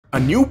A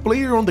new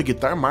player on the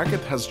guitar market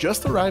has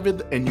just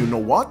arrived, and you know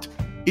what?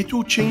 It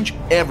will change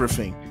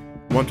everything.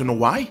 Want to know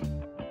why?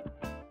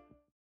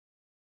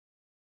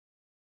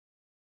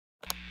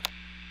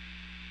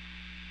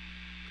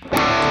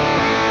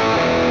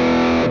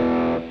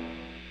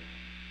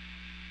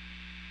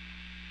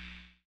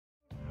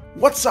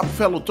 What's up,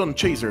 fellow tone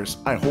chasers?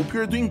 I hope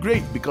you're doing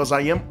great, because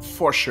I am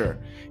for sure.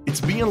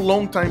 It's been a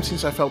long time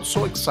since I felt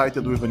so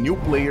excited with a new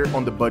player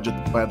on the budget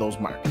pedals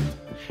market.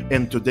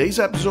 In today's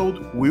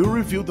episode, we'll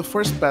review the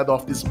first pedal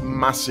of this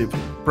massive,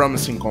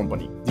 promising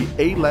company, the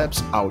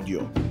ALABS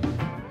Audio.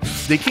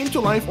 They came to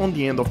life on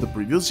the end of the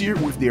previous year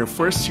with their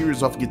first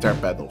series of guitar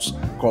pedals,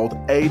 called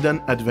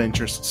Aiden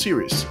Adventures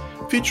Series,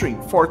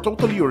 featuring 4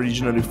 totally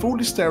originally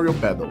fully stereo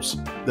pedals: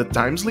 the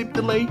time slip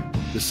delay,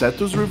 the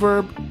Setus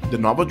reverb, the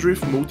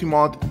NovaDrift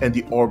Multimod, and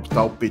the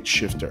orbital pitch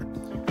shifter.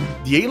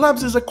 The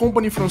ALABS is a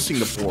company from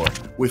Singapore,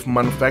 with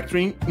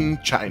manufacturing in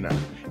China,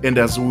 and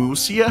as we will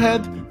see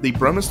ahead, they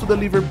promise to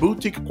deliver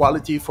boutique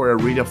quality for a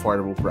really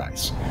affordable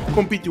price,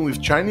 competing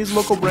with Chinese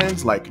local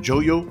brands like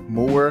Joyo,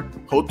 Moore,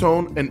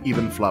 Hotone, and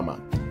even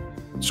Flama.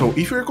 So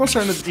if you're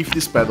concerned if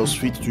these pedals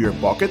fit to your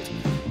pocket,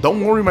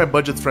 don't worry, my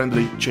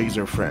budget-friendly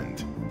chaser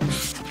friend.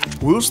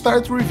 We'll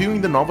start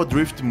reviewing the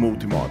NovaDrift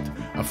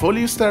Multimod, a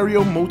fully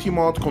stereo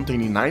multimod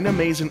containing 9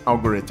 amazing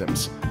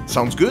algorithms.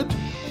 Sounds good?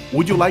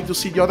 Would you like to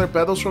see the other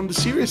pedals from the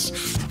series?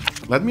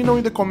 Let me know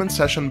in the comment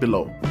section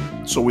below.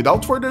 So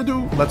without further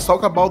ado, let's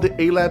talk about the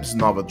ALABS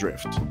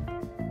Novadrift.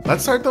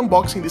 Let's start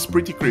unboxing this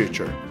pretty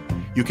creature.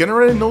 You can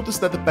already notice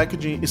that the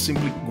packaging is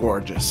simply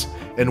gorgeous,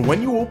 and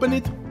when you open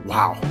it,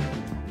 wow!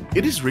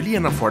 It is really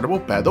an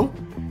affordable pedal.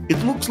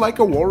 It looks like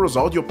a Walrus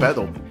audio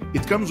pedal.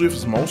 It comes with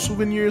small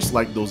souvenirs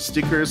like those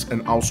stickers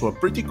and also a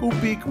pretty cool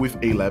pic with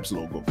ALABS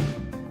logo.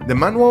 The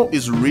manual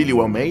is really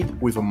well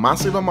made, with a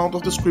massive amount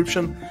of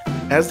description,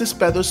 as this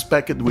pedal is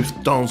packed with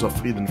tons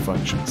of hidden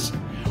functions,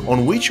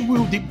 on which we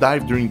will deep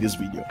dive during this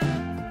video.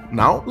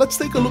 Now let's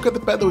take a look at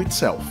the pedal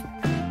itself.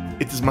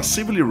 It is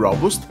massively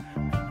robust,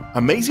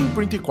 amazing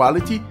printing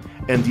quality,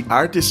 and the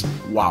art is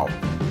wow.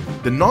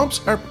 The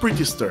knobs are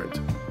pretty sturdy.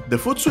 The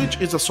foot switch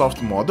is a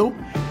soft model,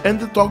 and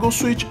the toggle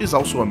switch is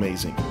also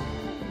amazing.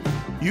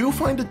 You'll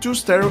find the 2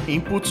 stereo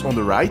inputs on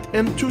the right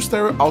and 2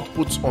 stereo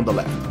outputs on the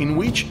left, in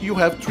which you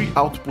have 3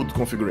 output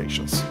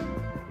configurations.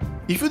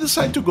 If you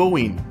decide to go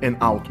in and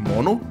out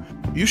mono,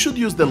 you should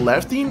use the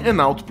left in and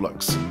out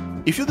plugs.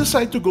 If you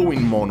decide to go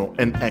in mono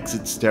and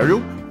exit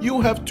stereo, you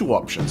have 2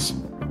 options.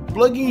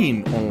 Plugging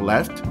in on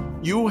left,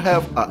 you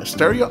have a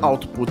stereo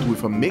output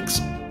with a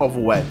mix of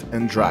wet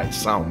and dry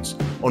sounds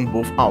on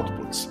both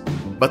outputs.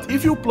 But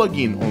if you plug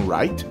in on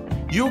right,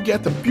 you'll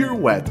get a pure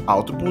wet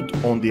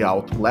output on the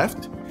out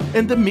left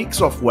and the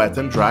mix of wet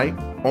and dry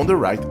on the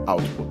right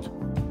output.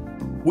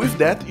 With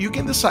that, you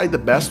can decide the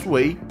best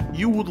way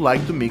you would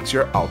like to mix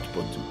your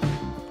output.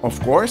 Of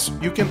course,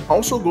 you can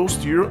also go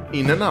stereo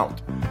in and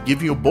out,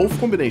 giving you both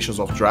combinations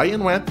of dry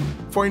and wet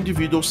for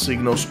individual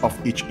signals of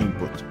each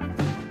input.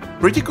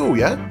 Pretty cool,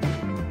 yeah?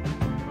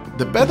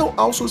 The pedal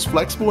also is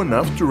flexible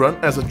enough to run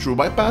as a true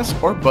bypass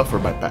or buffer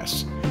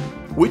bypass,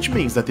 which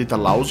means that it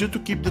allows you to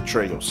keep the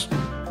trails.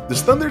 The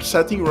standard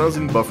setting runs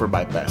in buffer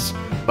bypass,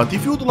 but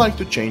if you would like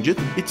to change it,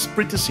 it's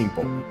pretty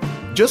simple.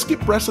 Just keep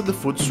pressing the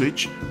foot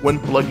switch when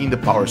plugging the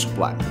power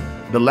supply.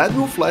 The LED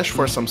will flash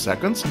for some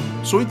seconds,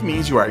 so it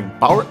means you are in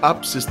power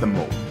up system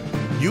mode.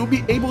 You'll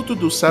be able to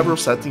do several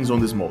settings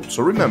on this mode,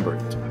 so remember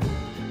it.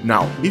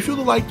 Now, if you'd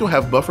like to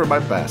have buffer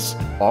bypass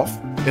off,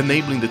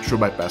 enabling the true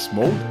bypass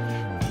mode,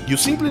 you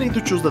simply need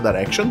to choose the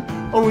direction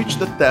on which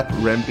the tap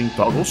ramping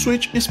toggle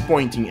switch is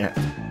pointing at.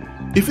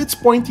 If it's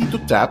pointing to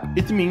tap,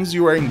 it means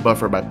you are in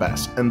buffer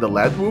bypass and the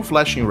LED will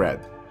flash in red.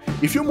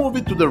 If you move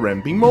it to the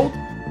ramping mode,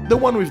 the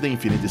one with the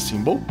infinity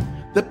symbol,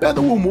 the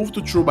pedal will move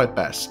to true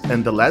bypass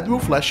and the LED will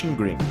flash in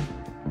green.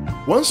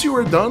 Once you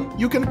are done,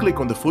 you can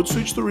click on the foot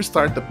switch to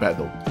restart the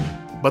pedal.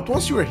 But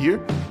once you are here,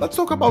 let's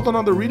talk about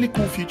another really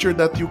cool feature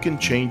that you can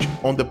change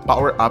on the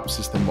power up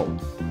system mode: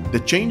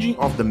 the changing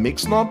of the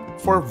mix knob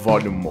for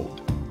volume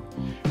mode.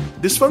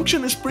 This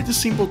function is pretty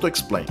simple to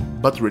explain,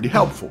 but really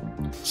helpful.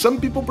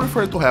 Some people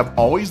prefer to have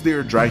always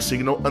their dry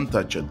signal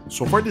untouched,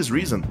 so for this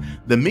reason,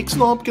 the mix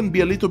knob can be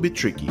a little bit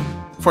tricky.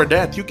 For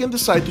that, you can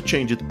decide to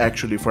change it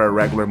actually for a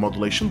regular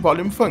modulation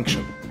volume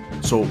function.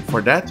 So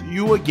for that,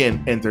 you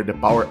again enter the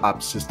power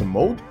up system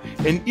mode,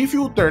 and if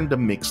you turn the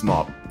mix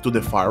knob to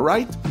the far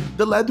right,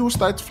 the LED will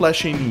start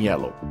flashing in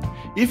yellow.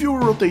 If you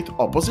rotate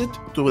opposite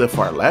to the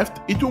far left,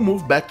 it will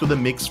move back to the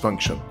mix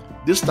function.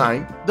 This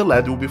time, the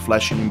LED will be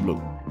flashing in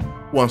blue.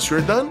 Once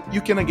you're done, you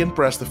can again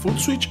press the foot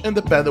switch and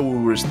the pedal will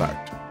restart.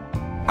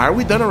 Are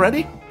we done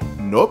already?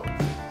 Nope.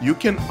 You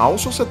can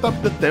also set up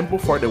the tempo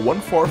for the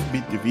 1/4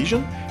 beat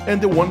division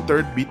and the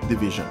 1/3 beat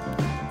division.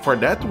 For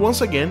that,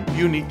 once again,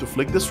 you need to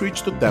flick the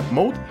switch to tap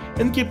mode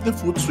and keep the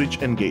foot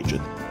switch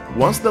engaged.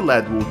 Once the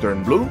LED will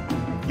turn blue,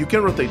 you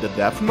can rotate the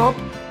depth knob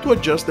to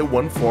adjust the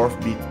 1/4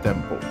 beat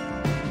tempo.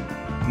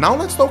 Now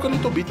let's talk a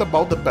little bit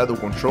about the pedal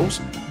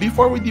controls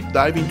before we deep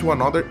dive into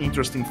another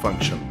interesting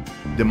function: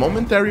 the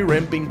momentary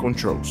ramping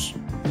controls.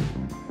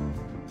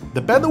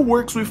 The pedal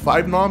works with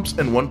 5 knobs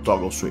and 1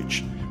 toggle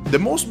switch. The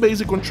most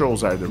basic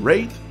controls are the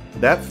rate,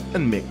 depth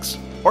and mix,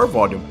 or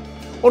volume,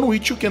 on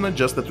which you can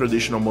adjust the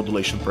traditional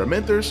modulation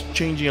parameters,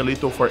 changing a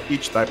little for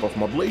each type of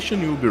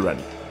modulation you will be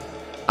running.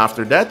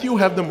 After that, you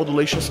have the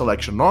modulation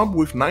selection knob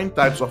with 9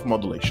 types of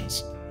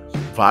modulations: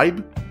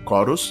 vibe,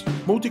 chorus,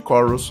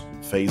 multi-chorus,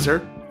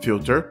 phaser,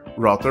 filter,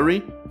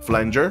 rotary,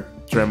 flanger,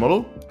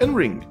 tremolo, and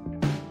ring.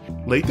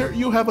 Later,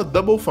 you have a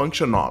double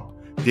function knob,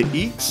 the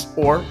X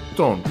or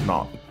tone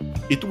knob.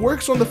 It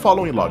works on the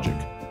following logic.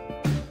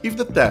 If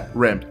the tap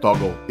ramp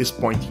toggle is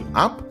pointing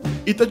up,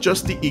 it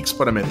adjusts the X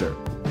parameter,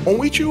 on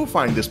which you will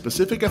find the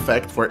specific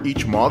effect for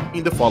each mod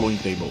in the following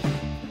table.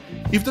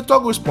 If the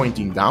toggle is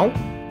pointing down,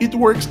 it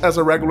works as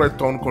a regular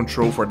tone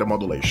control for the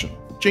modulation,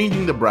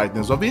 changing the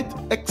brightness of it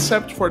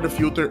except for the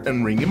filter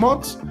and ring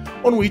mods,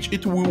 on which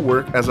it will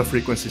work as a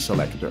frequency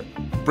selector.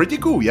 Pretty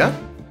cool, yeah?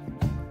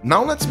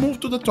 Now let's move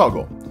to the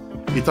toggle.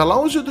 It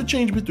allows you to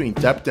change between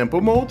tap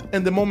tempo mode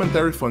and the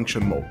momentary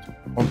function mode.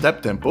 On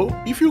tap tempo,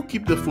 if you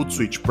keep the foot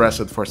switch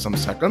pressed for some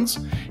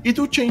seconds, it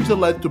will change the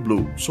LED to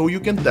blue, so you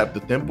can tap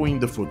the tempo in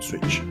the foot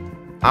switch.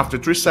 After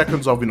 3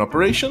 seconds of in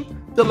operation,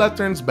 the LED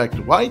turns back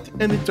to white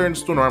and it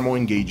turns to normal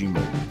engaging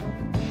mode.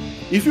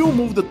 If you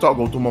move the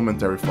toggle to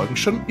momentary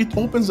function, it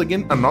opens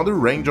again another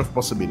range of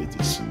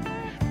possibilities.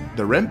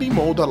 The ramping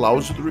mode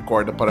allows you to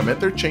record a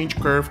parameter change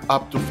curve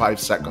up to 5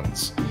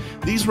 seconds.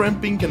 This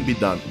ramping can be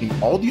done in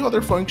all the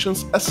other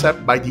functions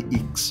except by the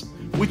X,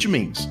 which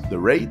means the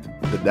rate,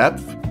 the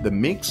depth, the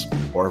mix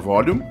or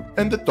volume,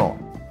 and the tone.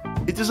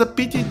 It is a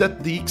pity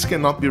that the X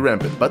cannot be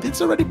ramped, but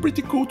it's already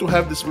pretty cool to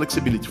have this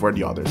flexibility for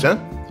the others, eh?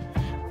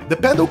 The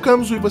pedal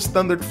comes with a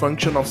standard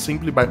function of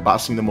simply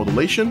bypassing the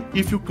modulation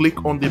if you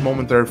click on the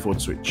momentary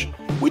foot switch,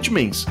 which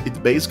means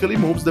it basically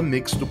moves the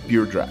mix to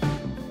pure drag.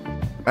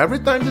 Every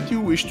time that you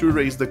wish to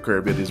erase the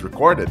curve it is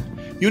recorded,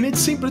 you need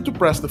simply to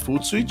press the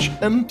foot switch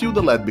until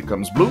the LED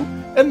becomes blue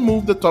and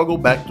move the toggle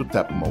back to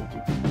tap mode.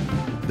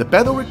 The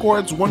pedal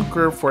records 1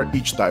 curve for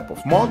each type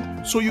of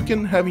mod, so you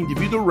can have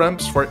individual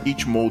ramps for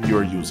each mode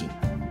you're using.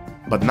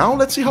 But now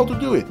let's see how to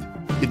do it.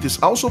 It is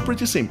also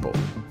pretty simple.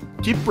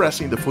 Keep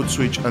pressing the foot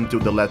switch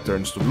until the LED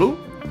turns to blue,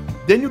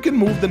 then you can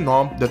move the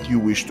knob that you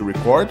wish to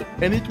record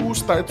and it will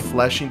start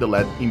flashing the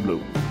LED in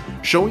blue,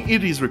 showing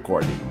it is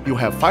recording. You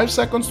have 5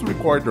 seconds to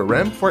record the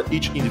ramp for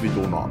each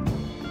individual knob.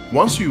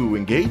 Once you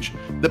engage,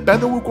 the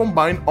pedal will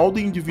combine all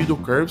the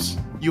individual curves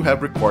you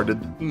have recorded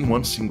in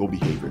one single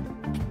behavior.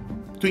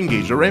 To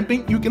engage the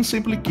ramping, you can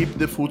simply keep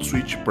the foot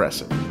switch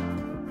pressed.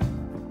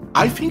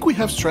 I think we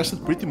have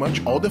stressed pretty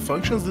much all the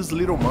functions this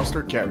little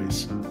monster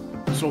carries.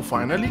 So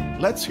finally,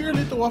 let's hear a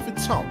little of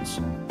its sounds.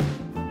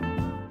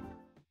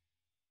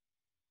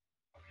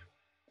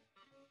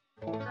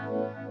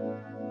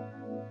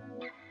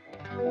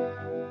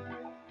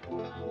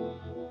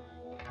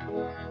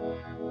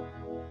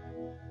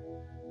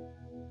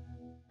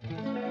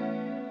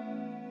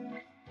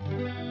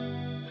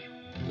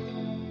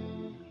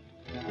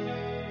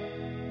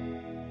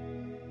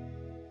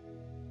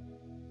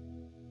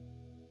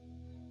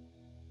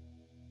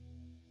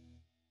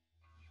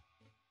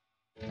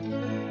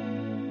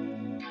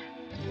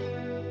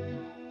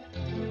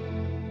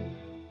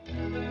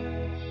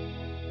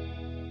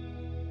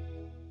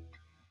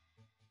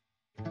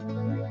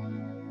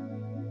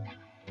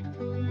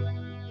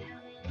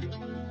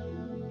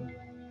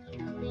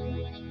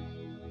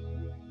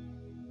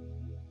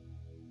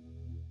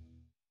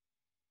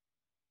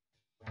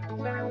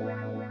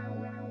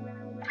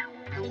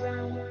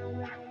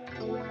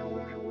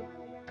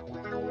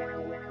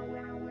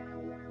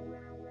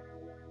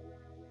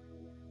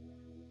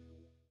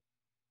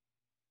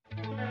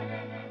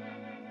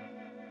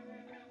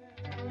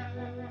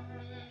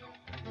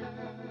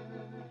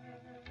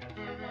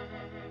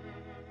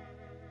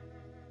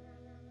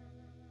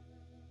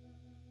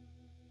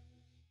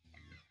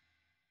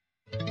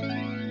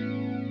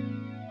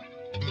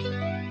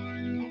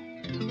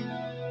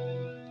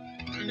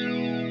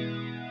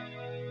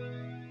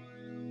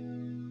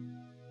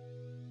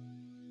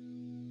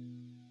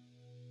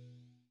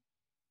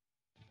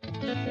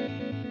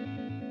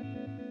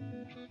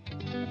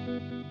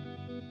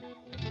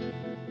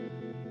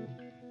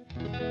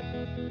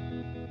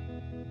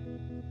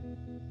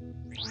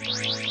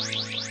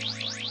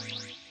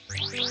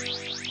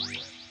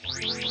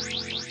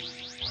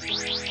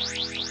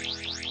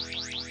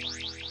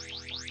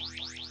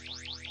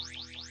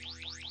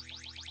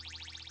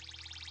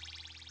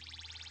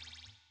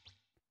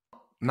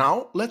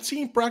 Now, let's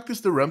see in practice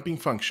the ramping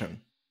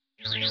function.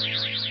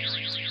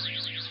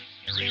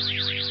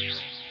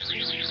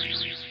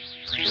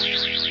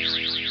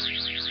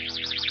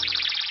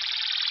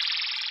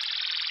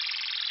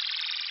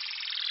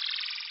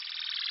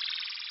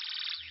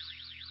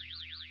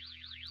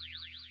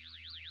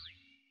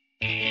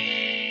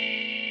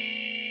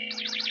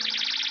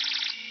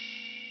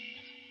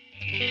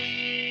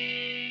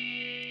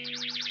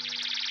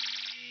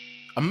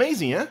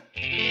 Amazing, eh?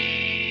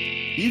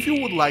 If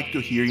you would like to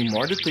hear in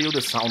more detail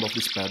the sound of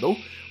this pedal,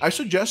 I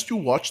suggest you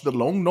watch the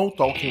long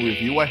no-talking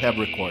review I have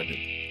recorded.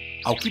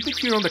 I'll keep it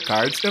here on the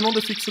cards and on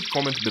the fixed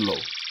comment below.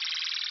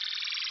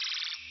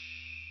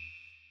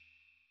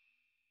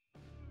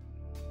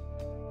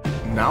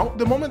 Now,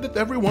 the moment that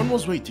everyone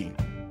was waiting.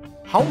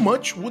 How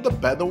much would a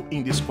pedal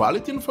in this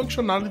quality and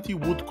functionality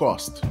would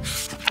cost?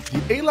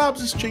 The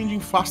ALABS is changing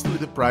fastly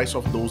the price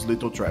of those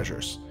little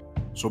treasures,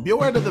 so be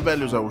aware that the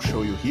values I will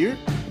show you here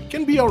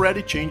can be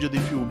already changed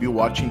if you will be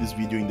watching this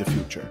video in the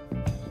future.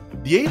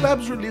 The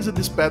ALABS released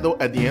this pedal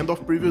at the end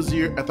of previous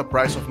year at a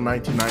price of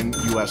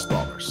 $99 US.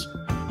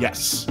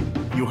 Yes,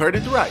 you heard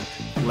it right,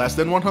 less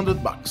than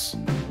 100 bucks.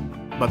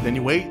 But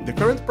anyway, the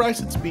current price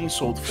it's being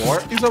sold for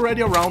is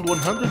already around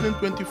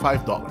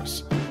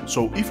 $125.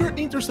 So if you're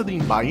interested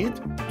in buying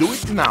it, do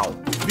it now,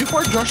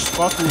 before Josh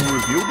Scott will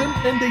review them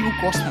and they will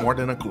cost more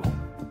than a clone.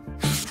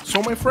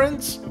 So my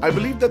friends, I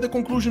believe that the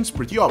conclusion is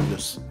pretty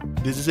obvious.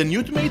 This is an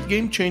ultimate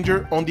game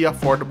changer on the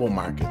affordable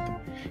market.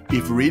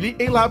 If really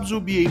ALABS will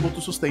be able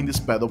to sustain these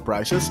pedal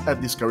prices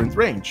at this current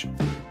range.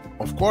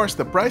 Of course,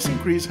 the price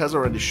increase has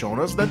already shown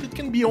us that it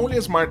can be only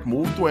a smart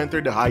move to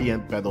enter the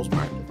high-end pedals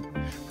market,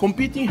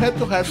 competing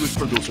head-to-head with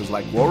producers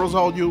like Walrus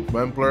Audio,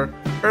 Wampler,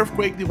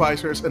 Earthquake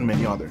Devisers, and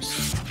many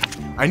others.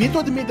 I need to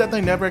admit that I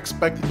never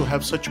expected to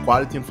have such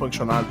quality and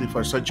functionality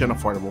for such an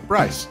affordable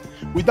price,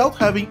 without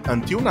having,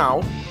 until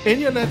now,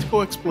 any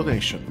unethical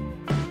explanation.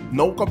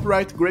 No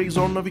copyright gray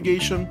zone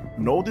navigation,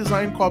 no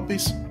design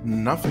copies,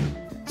 nothing.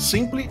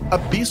 Simply a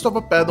beast of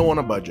a pedal on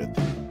a budget.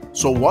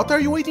 So what are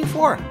you waiting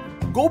for?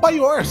 Go buy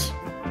yours!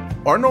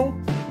 Or no,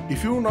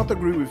 if you will not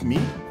agree with me,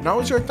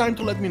 now is your time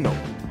to let me know.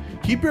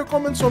 Keep your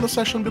comments on the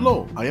section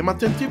below, I am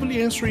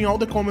attentively answering all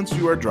the comments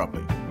you are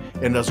dropping.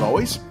 And as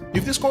always,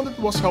 if this content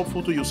was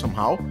helpful to you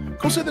somehow,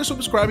 consider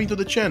subscribing to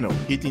the channel,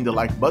 hitting the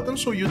like button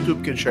so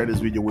YouTube can share this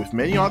video with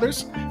many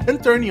others,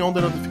 and turning on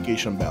the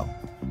notification bell.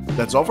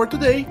 That's all for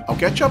today, I'll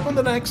catch you up on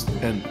the next,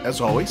 and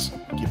as always,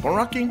 keep on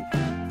rocking!